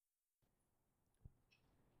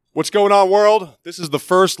What's going on, world? This is the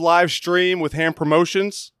first live stream with Ham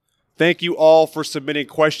Promotions. Thank you all for submitting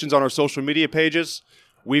questions on our social media pages.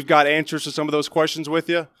 We've got answers to some of those questions with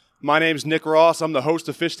you. My name's Nick Ross. I'm the host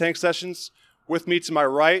of Fish Tank Sessions. With me to my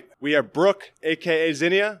right, we have Brooke, a.k.a.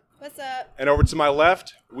 Zinnia. What's up? And over to my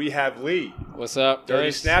left, we have Lee. What's up, Dirty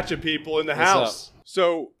guys? Snatcher people in the What's house. up?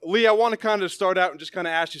 So, Lee, I want to kind of start out and just kind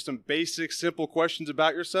of ask you some basic, simple questions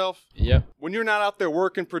about yourself. Yep. When you're not out there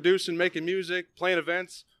working, producing, making music, playing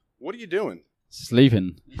events, what are you doing?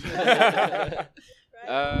 Sleeping. Right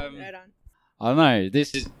on. I don't know.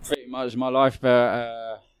 This is pretty much my life,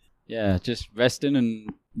 but yeah, just resting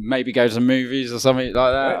and maybe go to some movies or something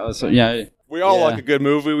like that. Or so, We all Yeah. like a good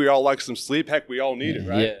movie. We all like some sleep. Heck, we all need it,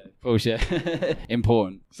 right? Yeah, of course, yeah.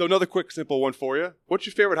 Important. So another quick, simple one for you. What's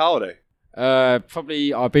your favorite holiday?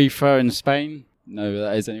 Probably Ibiza in Spain. No,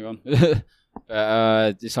 that is anyone.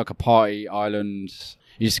 But it's like a party island.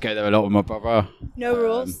 Used to go there a lot with my brother. No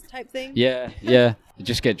rules type thing? Yeah.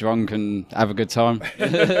 Just get drunk and have a good time.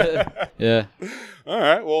 Yeah. All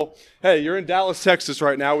right. Well, hey, you're in Dallas, Texas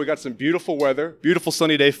right now. We got some beautiful weather. Beautiful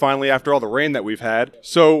sunny day finally after all the rain that we've had.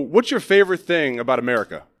 So what's your favorite thing about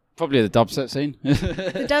America? Probably the dubstep scene.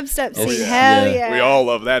 The dubstep scene. yeah. Hell Yeah. yeah. We all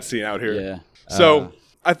love that scene out here. Yeah. So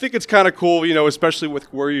I think it's kind of cool, especially with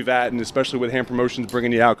where you've at and especially with Ham Promotions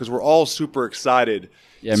bringing you out because we're all super excited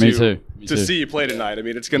Yeah, me too. to see you play tonight. I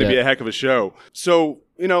mean, it's going to be Yeah. a heck of a show. So,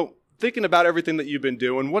 thinking about everything that you've been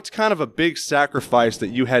doing, what's kind of a big sacrifice that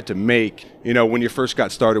you had to make, when you first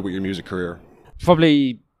got started with your music career?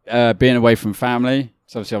 Probably being away from family.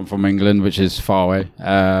 So obviously I'm from England, which is far away.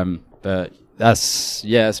 But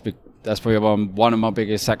that's probably one of my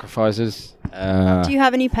biggest sacrifices. Do you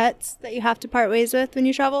have any pets that you have to part ways with when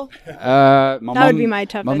you travel? That would be my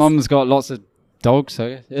toughest. My mum's got lots of dogs,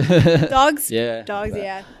 so Dogs? Yeah. Dogs,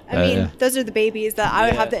 yeah. I mean, yeah. those are the babies that I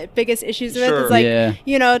would have the biggest issues with. Sure. It's like,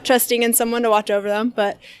 Yeah. trusting in someone to watch over them.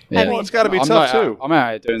 But, I mean, Well, it's got to be I'm tough, not- too. I'm out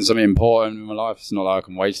here doing something important in my life. It's not like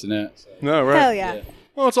I'm wasting it. So. No, right? hell yeah. Yeah.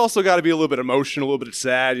 Well, it's also got to be a little bit emotional, a little bit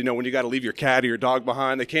sad, when you got to leave your cat or your dog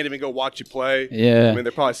behind. They can't even go watch you play. Yeah. I mean,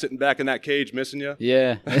 they're probably sitting back in that cage missing you.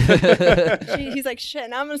 Yeah. He's like, shit,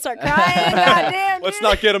 now I'm going to start crying. Goddamn, Let's dude.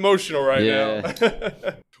 not get emotional right Yeah.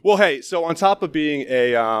 now. Well, hey, so on top of being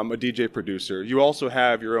a DJ producer, you also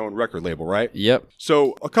have your own record label, right? Yep.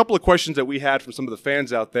 So a couple of questions that we had from some of the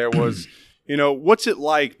fans out there was, what's it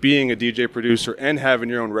like being a DJ producer and having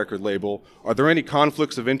your own record label? Are there any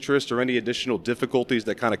conflicts of interest or any additional difficulties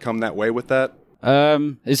that kind of come that way with that?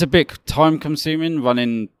 It's a bit time consuming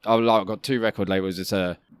running. I've got two record labels. It's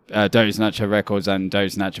Dirty Snatcher Records and Dirty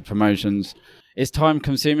Snatcher Promotions. It's time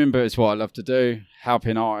consuming, but it's what I love to do.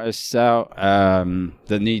 Helping artists out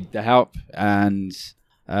that need the help and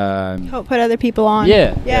Help put other people on.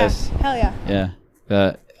 Yeah, Yeah. yes. Hell yeah. yeah.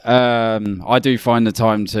 But I do find the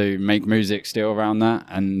time to make music still around that,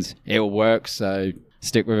 and it'll work. So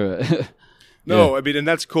stick with it. No, Yeah. I mean, and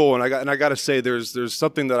that's cool. And I got to say, there's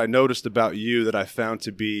something that I noticed about you that I found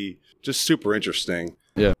to be just super interesting.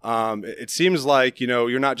 Yeah. It seems like,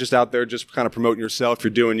 you're not just out there just kind of promoting yourself,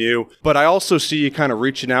 you're doing you. But I also see you kind of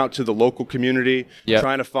reaching out to the local community, Yeah.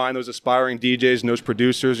 trying to find those aspiring DJs and those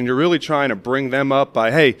producers. And you're really trying to bring them up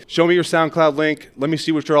by, hey, show me your SoundCloud link. Let me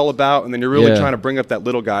see what you're all about. And then you're really Yeah. trying to bring up that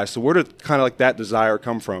little guy. So where did kind of like that desire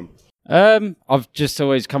come from? I've just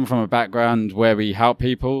always come from a background where we help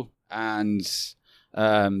people, and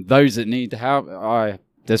those that need the help,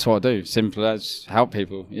 that's what I do. Simple as help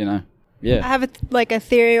people, I Yeah. have a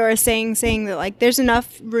theory or a saying that there's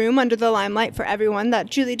enough room under the limelight for everyone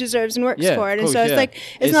that truly deserves and works for it. And so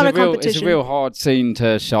it's not a competition. It's a real hard scene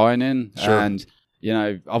to shine in, Sure. and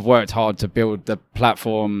I've worked hard to build the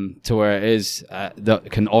platform to where it is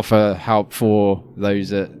that can offer help for those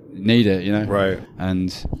that need it. Right.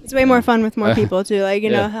 And It's way more fun with more people too.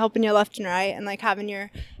 Yeah. Helping you left and right, and having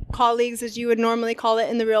your colleagues, as you would normally call it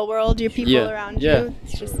in the real world, your people around Yeah. you.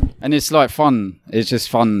 It's just it's like fun. It's just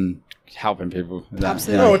fun helping people. with that,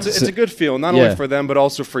 Absolutely. No, it's a good feeling, not only for them, but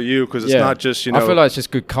also for you, because it's not just, I feel like it's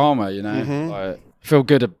just good karma, Mm-hmm. Like, feel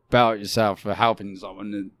good about yourself for helping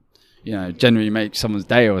someone and, generally make someone's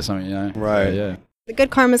day or something, Right. So, yeah. the good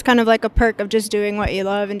karma is kind of like a perk of just doing what you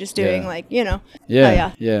love and just doing Yeah.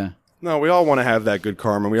 yeah. Yeah. No, we all want to have that good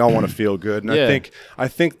karma. We all want to feel good, and Yeah. I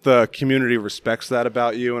think the community respects that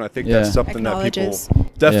about you, and I think Yeah. that's something that people Acknowledges.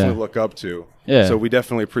 definitely Yeah. look up to. Yeah. So we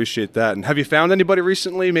definitely appreciate that. And have you found anybody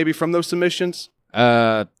recently, maybe from those submissions?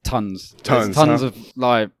 Tons. Tons, There's tons huh?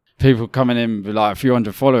 of people coming in with a few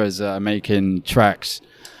hundred followers that are making tracks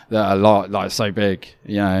that are so big,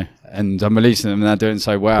 and I'm releasing them and they're doing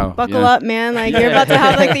so well. Buckle up, man. You're about to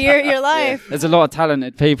have the year of your life. There's a lot of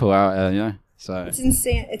talented people out there, So it's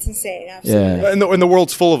insane. It's insane. Absolutely. Yeah. And the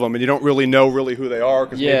world's full of them, and you don't really know who they are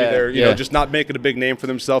because maybe they're you know just not making a big name for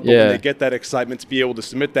themselves. But when they get that excitement to be able to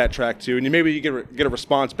submit that track to, and maybe you get a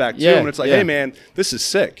response back to them, and it's like, hey man, this is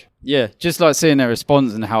sick. Yeah, just like seeing their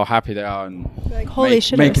response and how happy they are and like, holy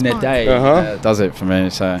shit, making their day does it for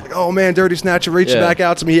me. So, like, oh man, Dirty Snatcher reached back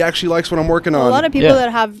out to me. He actually likes what I'm working on. A lot of people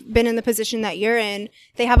that have been in the position that you're in,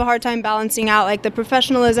 they have a hard time balancing out like the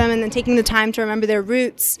professionalism and then taking the time to remember their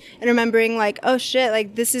roots and remembering like, oh shit,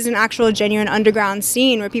 like this is an actual genuine underground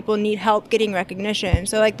scene where people need help getting recognition.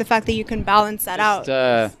 So like the fact that you can balance that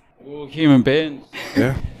out. We're all human beings.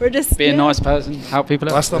 Yeah. We're just be a nice person, help people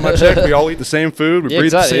out. Last time I checked, we all eat the same food, we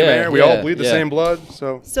breathe the same air, we all bleed the same blood.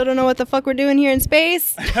 So still don't know what the fuck we're doing here in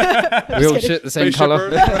space. We all shit the same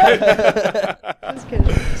color.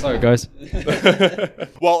 Sorry, guys.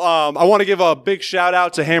 Well, I want to give a big shout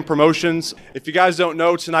out to Ham Promotions. If you guys don't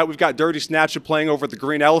know, tonight we've got Dirty Snatcher playing over at the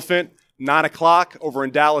Green Elephant, 9 o'clock over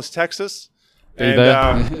in Dallas, Texas.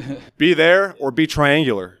 Be there or be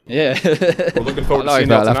triangular. Yeah. We're looking forward to seeing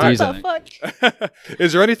that tonight.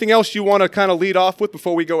 Is there anything else you want to kind of lead off with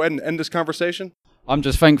before we go ahead and end this conversation? I'm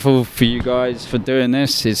just thankful for you guys for doing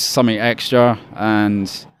this. It's something extra and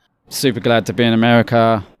super glad to be in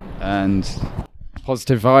America and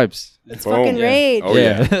positive vibes. It's fucking rage. Oh,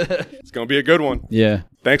 yeah. It's going to be a good one. Yeah.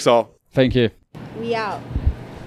 Thanks all. Thank you. We out.